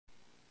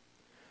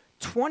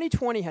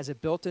2020 has a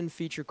built-in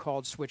feature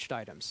called switched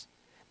items.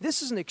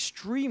 This is an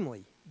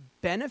extremely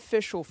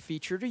beneficial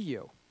feature to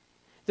you.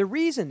 The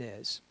reason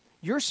is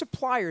your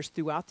suppliers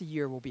throughout the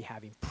year will be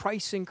having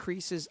price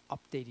increases,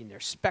 updating their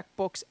spec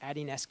books,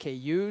 adding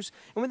SKUs,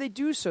 and when they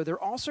do so, they're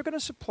also going to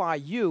supply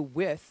you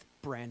with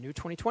brand new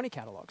 2020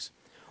 catalogs.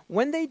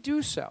 When they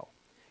do so,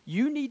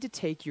 you need to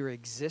take your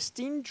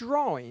existing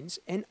drawings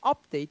and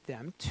update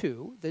them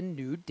to the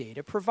new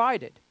data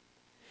provided.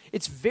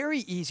 It's very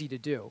easy to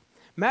do.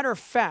 Matter of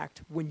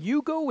fact, when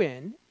you go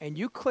in and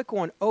you click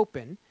on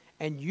Open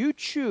and you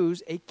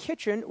choose a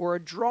kitchen or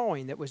a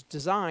drawing that was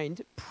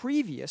designed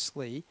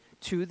previously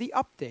to the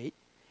update,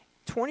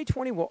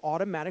 2020 will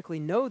automatically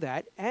know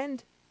that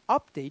and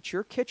update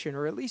your kitchen,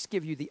 or at least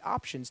give you the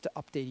options to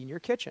updating your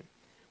kitchen.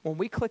 When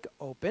we click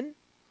Open,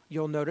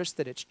 you'll notice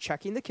that it's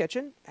checking the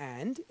kitchen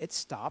and it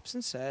stops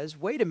and says,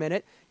 wait a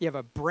minute, you have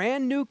a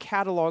brand new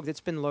catalog that's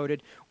been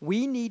loaded.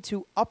 We need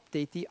to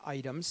update the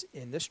items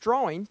in this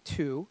drawing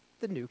to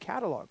the new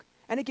catalog.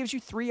 And it gives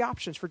you 3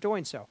 options for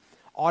doing so.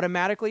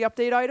 Automatically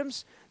update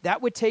items, that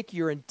would take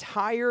your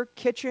entire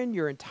kitchen,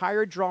 your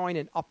entire drawing,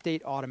 and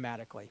update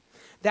automatically.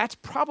 That's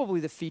probably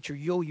the feature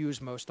you'll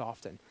use most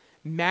often.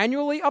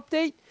 Manually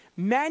update,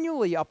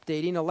 manually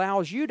updating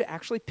allows you to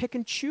actually pick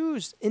and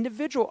choose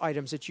individual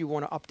items that you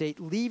want to update,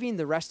 leaving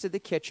the rest of the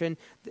kitchen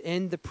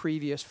in the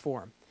previous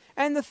form.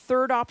 And the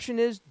third option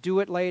is do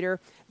it later.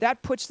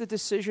 That puts the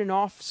decision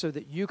off so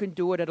that you can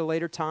do it at a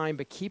later time.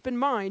 But keep in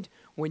mind,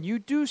 when you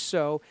do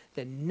so,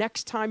 the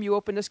next time you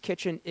open this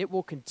kitchen, it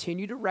will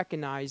continue to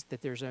recognize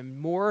that there's a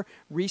more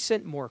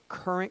recent, more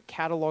current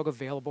catalog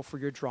available for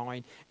your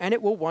drawing. And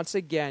it will once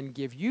again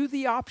give you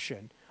the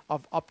option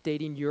of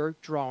updating your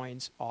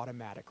drawings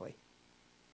automatically.